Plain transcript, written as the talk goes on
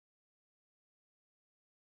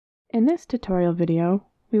In this tutorial video,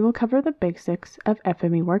 we will cover the basics of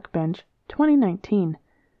FME Workbench 2019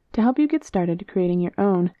 to help you get started creating your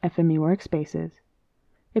own FME workspaces.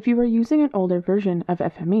 If you are using an older version of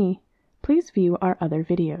FME, please view our other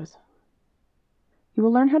videos. You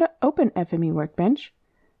will learn how to open FME Workbench,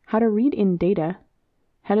 how to read in data,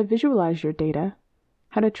 how to visualize your data,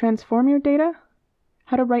 how to transform your data,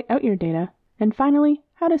 how to write out your data, and finally,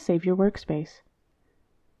 how to save your workspace.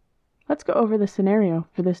 Let's go over the scenario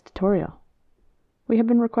for this tutorial. We have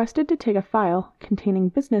been requested to take a file containing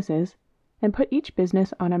businesses and put each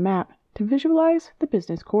business on a map to visualize the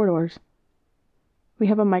business corridors. We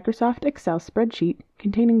have a Microsoft Excel spreadsheet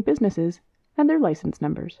containing businesses and their license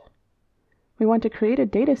numbers. We want to create a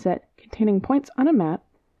data set containing points on a map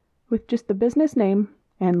with just the business name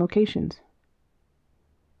and locations.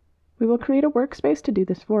 We will create a workspace to do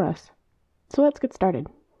this for us. So let's get started.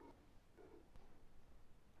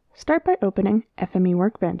 Start by opening FME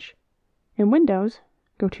Workbench. In Windows,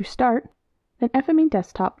 go to Start, then FME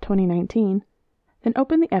Desktop 2019, then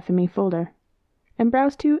open the FME folder, and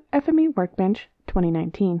browse to FME Workbench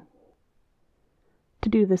 2019. To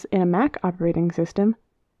do this in a Mac operating system,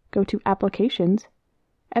 go to Applications,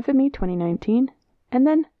 FME 2019, and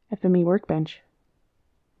then FME Workbench.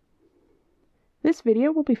 This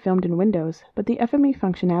video will be filmed in Windows, but the FME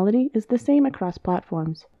functionality is the same across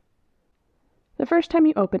platforms. The first time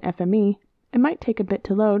you open FME, it might take a bit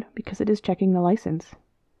to load because it is checking the license.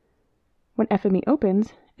 When FME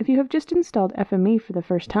opens, if you have just installed FME for the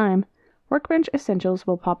first time, Workbench Essentials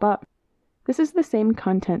will pop up. This is the same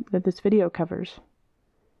content that this video covers.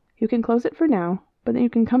 You can close it for now, but then you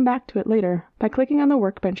can come back to it later by clicking on the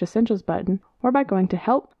Workbench Essentials button or by going to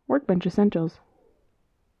Help, Workbench Essentials.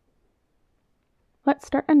 Let's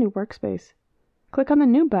start a new workspace. Click on the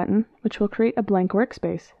New button, which will create a blank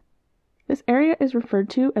workspace. This area is referred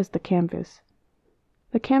to as the canvas.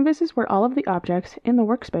 The canvas is where all of the objects in the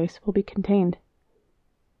workspace will be contained.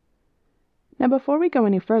 Now before we go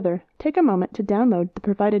any further, take a moment to download the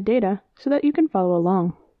provided data so that you can follow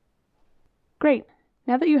along. Great!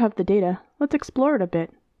 Now that you have the data, let's explore it a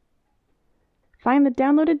bit. Find the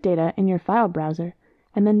downloaded data in your file browser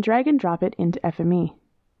and then drag and drop it into FME.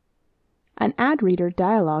 An Add Reader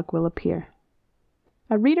dialog will appear.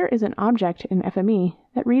 A reader is an object in FME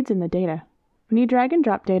that reads in the data. When you drag and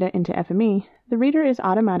drop data into FME, the reader is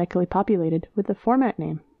automatically populated with the format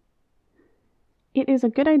name. It is a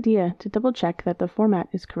good idea to double check that the format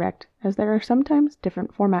is correct, as there are sometimes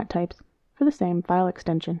different format types for the same file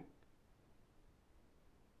extension.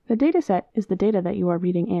 The dataset is the data that you are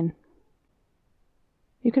reading in.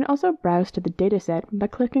 You can also browse to the dataset by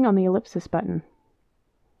clicking on the ellipsis button.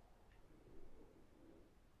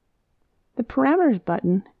 The Parameters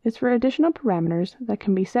button is for additional parameters that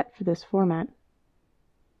can be set for this format.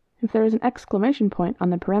 If there is an exclamation point on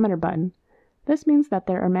the Parameter button, this means that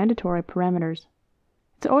there are mandatory parameters.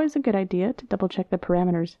 It's always a good idea to double check the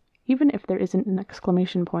parameters, even if there isn't an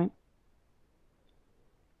exclamation point.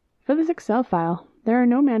 For this Excel file, there are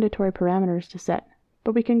no mandatory parameters to set,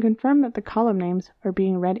 but we can confirm that the column names are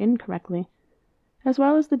being read in correctly, as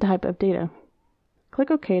well as the type of data. Click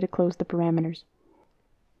OK to close the parameters.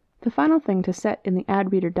 The final thing to set in the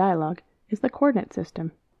Add Reader dialog is the coordinate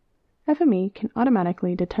system. FME can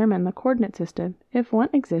automatically determine the coordinate system if one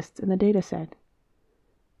exists in the dataset.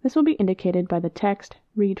 This will be indicated by the text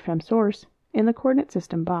Read from Source in the coordinate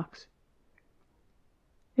system box.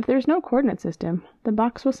 If there is no coordinate system, the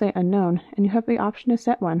box will say Unknown, and you have the option to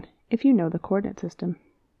set one if you know the coordinate system.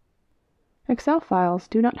 Excel files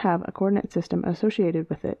do not have a coordinate system associated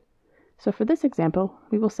with it, so for this example,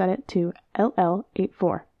 we will set it to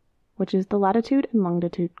LL84. Which is the latitude and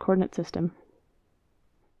longitude coordinate system.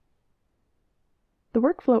 The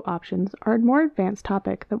workflow options are a more advanced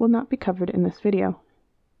topic that will not be covered in this video.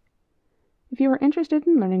 If you are interested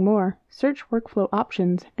in learning more, search workflow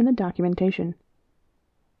options in the documentation.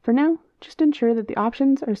 For now, just ensure that the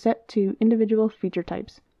options are set to individual feature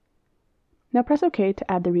types. Now press OK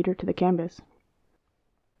to add the reader to the canvas.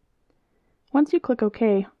 Once you click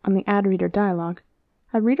OK on the Add Reader dialog,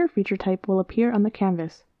 a reader feature type will appear on the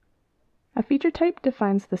canvas. A feature type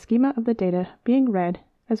defines the schema of the data being read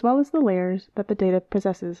as well as the layers that the data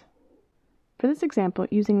possesses. For this example,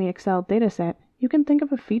 using the Excel dataset, you can think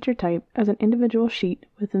of a feature type as an individual sheet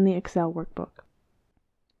within the Excel workbook.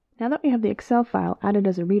 Now that we have the Excel file added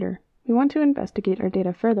as a reader, we want to investigate our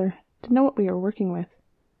data further to know what we are working with.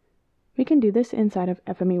 We can do this inside of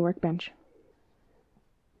FME Workbench.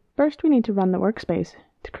 First, we need to run the workspace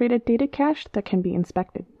to create a data cache that can be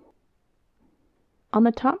inspected. On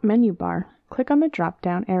the top menu bar, click on the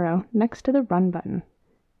drop-down arrow next to the Run button.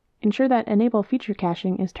 Ensure that Enable Feature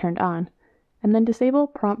Caching is turned on, and then disable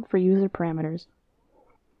Prompt for User Parameters.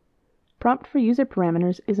 Prompt for User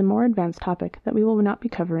Parameters is a more advanced topic that we will not be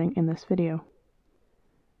covering in this video.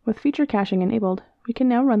 With feature caching enabled, we can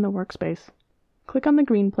now run the workspace. Click on the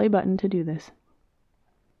green play button to do this.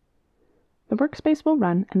 The workspace will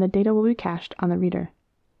run and the data will be cached on the reader.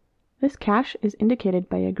 This cache is indicated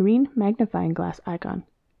by a green magnifying glass icon.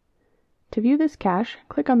 To view this cache,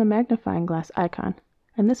 click on the magnifying glass icon,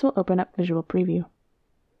 and this will open up Visual Preview.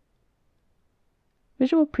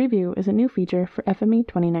 Visual Preview is a new feature for FME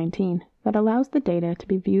 2019 that allows the data to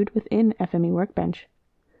be viewed within FME Workbench.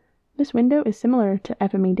 This window is similar to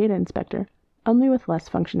FME Data Inspector, only with less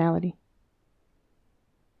functionality.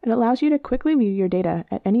 It allows you to quickly view your data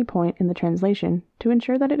at any point in the translation to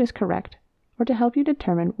ensure that it is correct, or to help you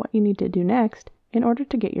determine what you need to do next in order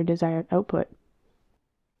to get your desired output.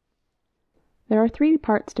 There are 3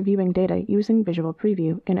 parts to viewing data using Visual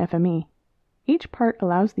Preview in FME. Each part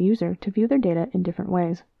allows the user to view their data in different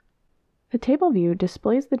ways. The table view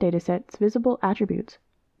displays the dataset's visible attributes.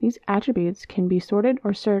 These attributes can be sorted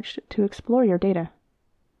or searched to explore your data.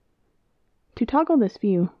 To toggle this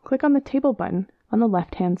view, click on the Table button on the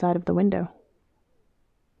left-hand side of the window.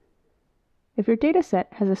 If your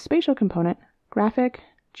dataset has a spatial component, graphic,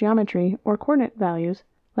 geometry, or coordinate values,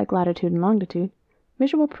 like latitude and longitude,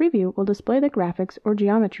 Visual Preview will display the graphics or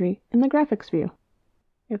geometry in the Graphics view.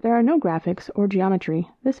 If there are no graphics or geometry,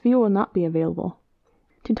 this view will not be available.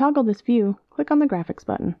 To toggle this view, click on the Graphics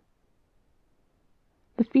button.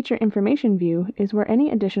 The Feature Information view is where any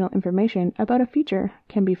additional information about a feature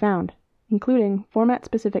can be found, including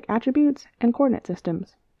format-specific attributes and coordinate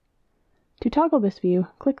systems. To toggle this view,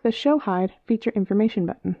 click the Show Hide Feature Information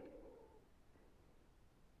button.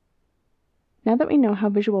 Now that we know how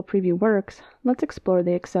Visual Preview works, let's explore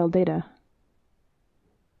the Excel data.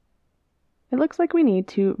 It looks like we need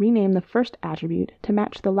to rename the first attribute to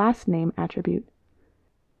match the last name attribute.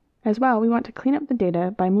 As well, we want to clean up the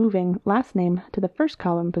data by moving last name to the first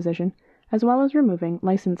column position, as well as removing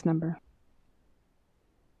license number.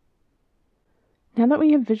 Now that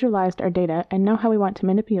we have visualized our data and know how we want to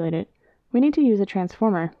manipulate it, we need to use a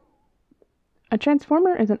transformer. A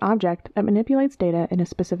transformer is an object that manipulates data in a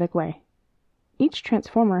specific way. Each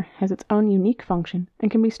transformer has its own unique function and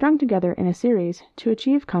can be strung together in a series to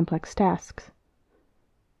achieve complex tasks.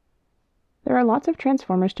 There are lots of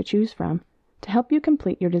transformers to choose from to help you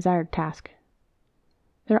complete your desired task.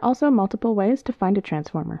 There are also multiple ways to find a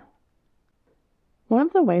transformer. One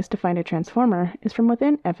of the ways to find a transformer is from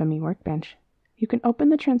within FME Workbench. You can open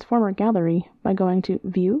the Transformer Gallery by going to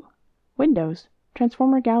View, Windows,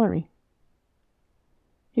 Transformer Gallery.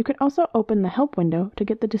 You can also open the Help window to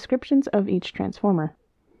get the descriptions of each transformer.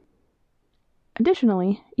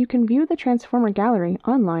 Additionally, you can view the Transformer Gallery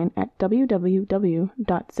online at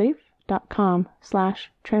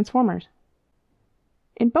www.safe.com/transformers.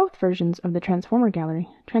 In both versions of the Transformer Gallery,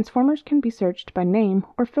 transformers can be searched by name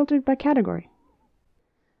or filtered by category.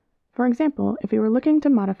 For example, if you were looking to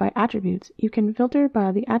modify attributes, you can filter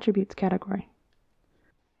by the Attributes category.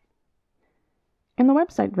 In the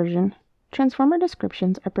website version, transformer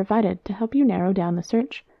descriptions are provided to help you narrow down the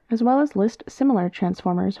search, as well as list similar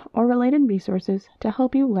transformers or related resources to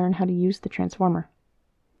help you learn how to use the transformer.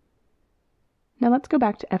 Now let's go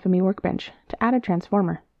back to FME Workbench to add a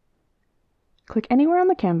transformer. Click anywhere on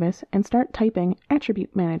the canvas and start typing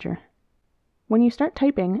Attribute Manager. When you start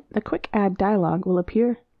typing, the Quick Add dialog will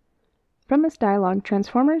appear. From this dialog,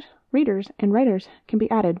 transformers, readers, and writers can be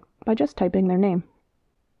added by just typing their name.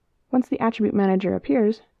 Once the Attribute Manager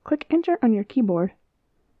appears, click Enter on your keyboard,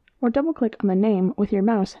 or double-click on the name with your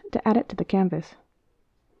mouse to add it to the canvas.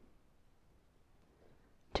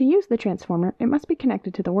 To use the transformer, it must be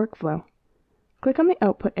connected to the workflow. Click on the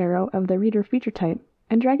output arrow of the reader feature type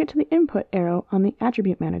and drag it to the input arrow on the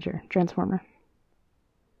Attribute Manager transformer.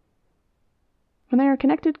 When they are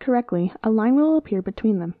connected correctly, a line will appear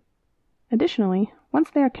between them. Additionally, once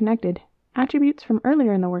they are connected, attributes from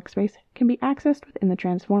earlier in the workspace can be accessed within the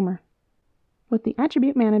transformer. With the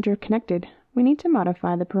Attribute Manager connected, we need to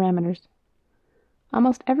modify the parameters.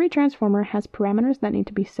 Almost every transformer has parameters that need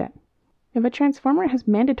to be set. If a transformer has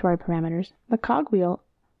mandatory parameters, the cogwheel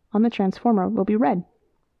on the transformer will be red.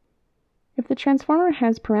 If the transformer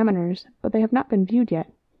has parameters, but they have not been viewed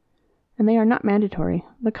yet, and they are not mandatory,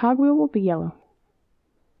 the cogwheel will be yellow.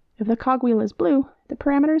 If the cogwheel is blue, the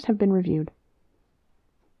parameters have been reviewed.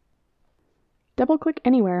 Double-click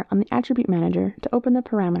anywhere on the Attribute Manager to open the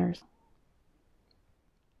parameters.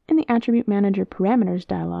 In the Attribute Manager Parameters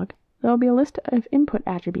dialog, there will be a list of input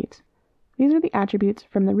attributes. These are the attributes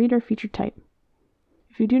from the reader feature type.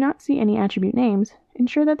 If you do not see any attribute names,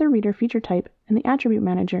 ensure that the reader feature type and the Attribute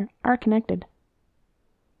Manager are connected.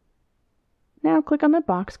 Now click on the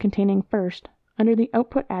box containing first under the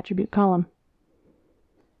Output Attribute column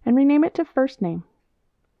and rename it to First Name.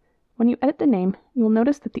 When you edit the name, you will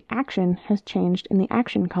notice that the action has changed in the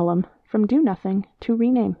Action column from Do Nothing to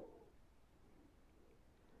Rename.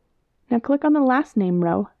 Now click on the Last Name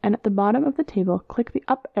row, and at the bottom of the table, click the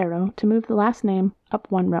up arrow to move the last name up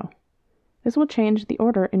one row. This will change the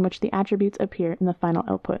order in which the attributes appear in the final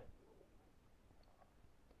output.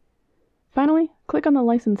 Finally, click on the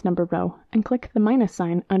License Number row and click the minus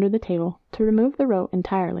sign under the table to remove the row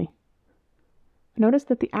entirely. Notice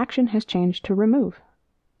that the action has changed to Remove.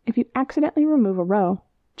 If you accidentally remove a row,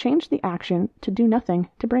 change the action to Do Nothing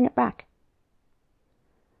to bring it back.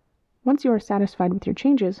 Once you are satisfied with your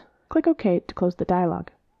changes, click OK to close the dialog.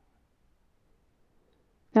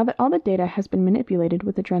 Now that all the data has been manipulated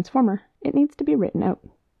with the transformer, it needs to be written out.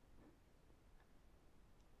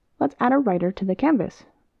 Let's add a writer to the canvas.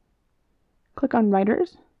 Click on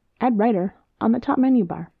Writers, Add Writer on the top menu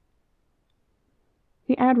bar.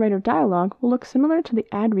 The Add Writer dialog will look similar to the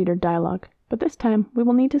Add Reader dialog, but this time we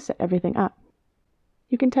will need to set everything up.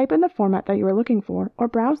 You can type in the format that you are looking for or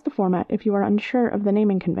browse the format if you are unsure of the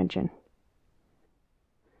naming convention.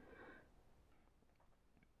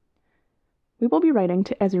 We will be writing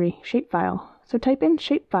to Esri shapefile, so type in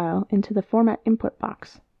shapefile into the Format input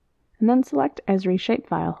box, and then select Esri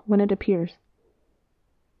shapefile when it appears.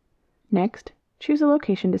 Next, choose a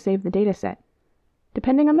location to save the dataset.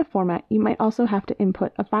 Depending on the format, you might also have to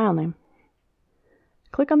input a file name.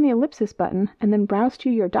 Click on the ellipsis button and then browse to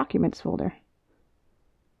your Documents folder.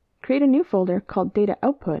 Create a new folder called Data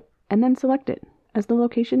Output and then select it as the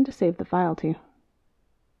location to save the file to.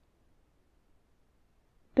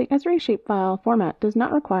 The Esri shapefile format does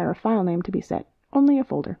not require a file name to be set, only a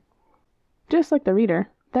folder. Just like the reader,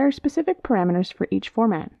 there are specific parameters for each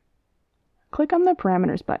format. Click on the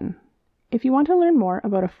Parameters button. If you want to learn more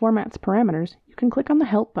about a format's parameters, you can click on the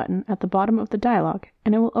Help button at the bottom of the dialog,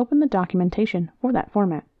 and it will open the documentation for that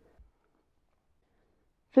format.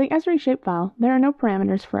 For the Esri shapefile, there are no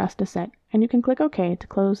parameters for us to set, and you can click OK to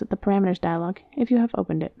close the Parameters dialog if you have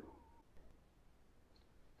opened it.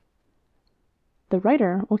 The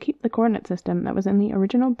writer will keep the coordinate system that was in the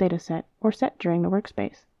original dataset or set during the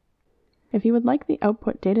workspace. If you would like the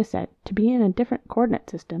output dataset to be in a different coordinate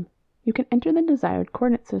system, you can enter the desired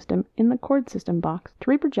coordinate system in the Coord System box to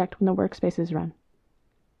reproject when the workspace is run.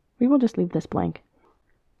 We will just leave this blank.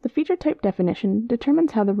 The feature type definition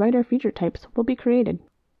determines how the writer feature types will be created.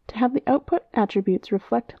 To have the output attributes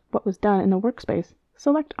reflect what was done in the workspace,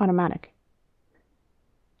 select Automatic.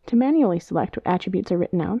 To manually select what attributes are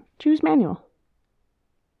written out, choose Manual.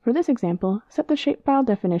 For this example, set the shapefile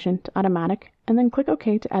definition to Automatic and then click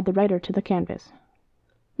OK to add the writer to the canvas.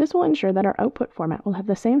 This will ensure that our output format will have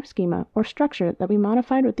the same schema or structure that we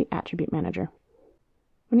modified with the Attribute Manager.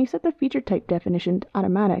 When you set the feature type definition to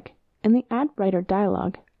Automatic, in the Add Writer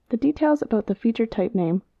dialog, the details about the feature type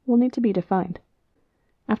name will need to be defined.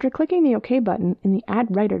 After clicking the OK button in the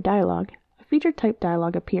Add Writer dialog, a feature type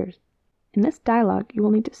dialog appears. In this dialog, you will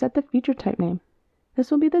need to set the feature type name. This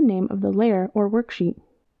will be the name of the layer or worksheet.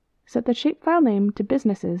 Set the shapefile name to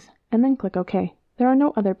Businesses and then click OK. There are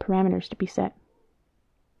no other parameters to be set.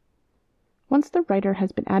 Once the writer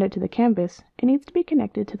has been added to the canvas, it needs to be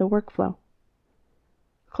connected to the workflow.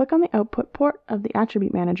 Click on the Output port of the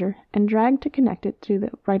Attribute Manager and drag to connect it to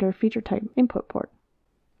the writer feature type input port.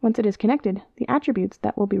 Once it is connected, the attributes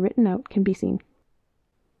that will be written out can be seen.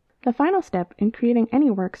 The final step in creating any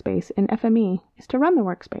workspace in FME is to run the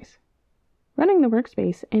workspace. Running the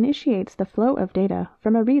workspace initiates the flow of data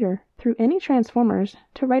from a reader through any transformers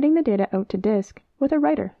to writing the data out to disk with a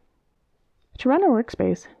writer. To run a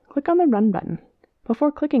workspace, click on the Run button.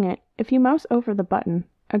 Before clicking it, if you mouse over the button,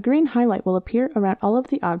 a green highlight will appear around all of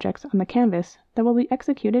the objects on the canvas that will be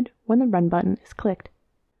executed when the Run button is clicked.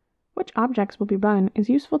 Which objects will be run is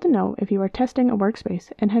useful to know if you are testing a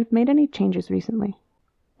workspace and have made any changes recently.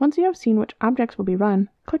 Once you have seen which objects will be run,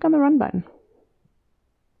 click on the Run button.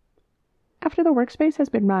 After the workspace has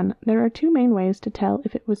been run, there are two main ways to tell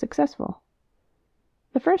if it was successful.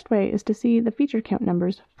 The first way is to see the feature count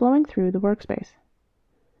numbers flowing through the workspace.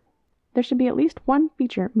 There should be at least one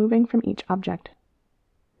feature moving from each object.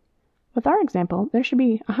 With our example, there should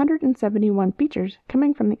be 171 features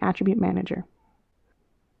coming from the Attribute Manager.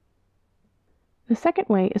 The second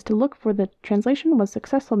way is to look for the Translation was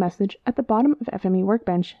successful message at the bottom of FME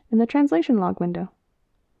Workbench in the Translation log window.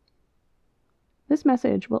 This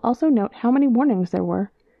message will also note how many warnings there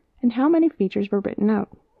were and how many features were written out.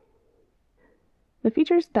 The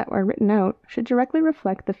features that were written out should directly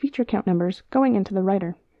reflect the feature count numbers going into the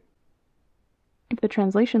writer. If the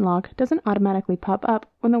translation log doesn't automatically pop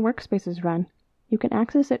up when the workspace is run, you can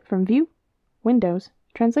access it from View, Windows,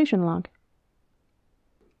 Translation Log.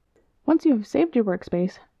 Once you have saved your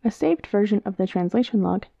workspace, a saved version of the translation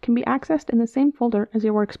log can be accessed in the same folder as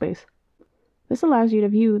your workspace. This allows you to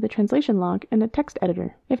view the translation log in a text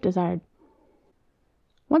editor, if desired.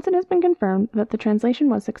 Once it has been confirmed that the translation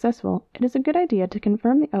was successful, it is a good idea to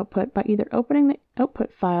confirm the output by either opening the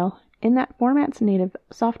output file in that format's native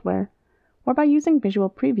software or by using Visual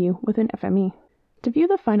Preview within FME. To view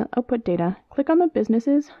the final output data, click on the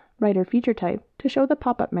Businesses Writer feature type to show the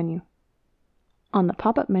pop-up menu. On the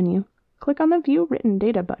pop-up menu, click on the View Written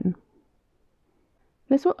Data button.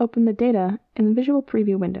 This will open the data in the Visual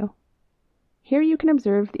Preview window. Here you can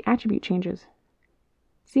observe the attribute changes.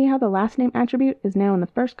 See how the last name attribute is now in the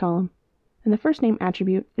first column, and the first name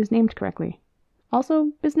attribute is named correctly.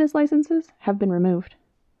 Also, business licenses have been removed.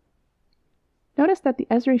 Notice that the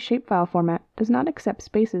Esri shapefile format does not accept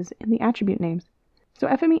spaces in the attribute names, so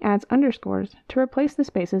FME adds underscores to replace the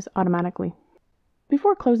spaces automatically.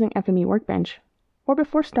 Before closing FME Workbench, or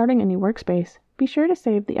before starting a new workspace, be sure to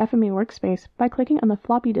save the FME workspace by clicking on the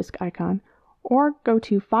floppy disk icon, or go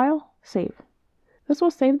to File, Save. This will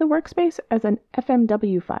save the workspace as an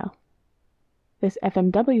FMW file. This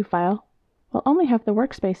FMW file will only have the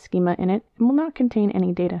workspace schema in it and will not contain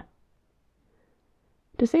any data.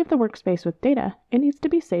 To save the workspace with data, it needs to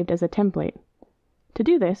be saved as a template. To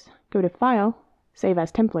do this, go to File, Save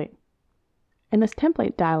as Template. In this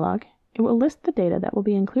template dialog, it will list the data that will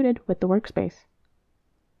be included with the workspace.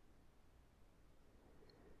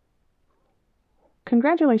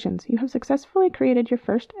 Congratulations, you have successfully created your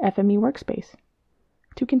first FME workspace.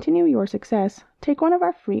 To continue your success, take one of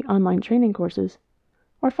our free online training courses,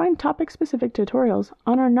 or find topic-specific tutorials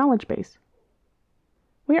on our knowledge base.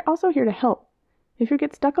 We are also here to help. If you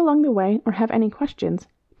get stuck along the way or have any questions,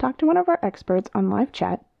 talk to one of our experts on live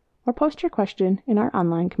chat or post your question in our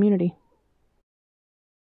online community.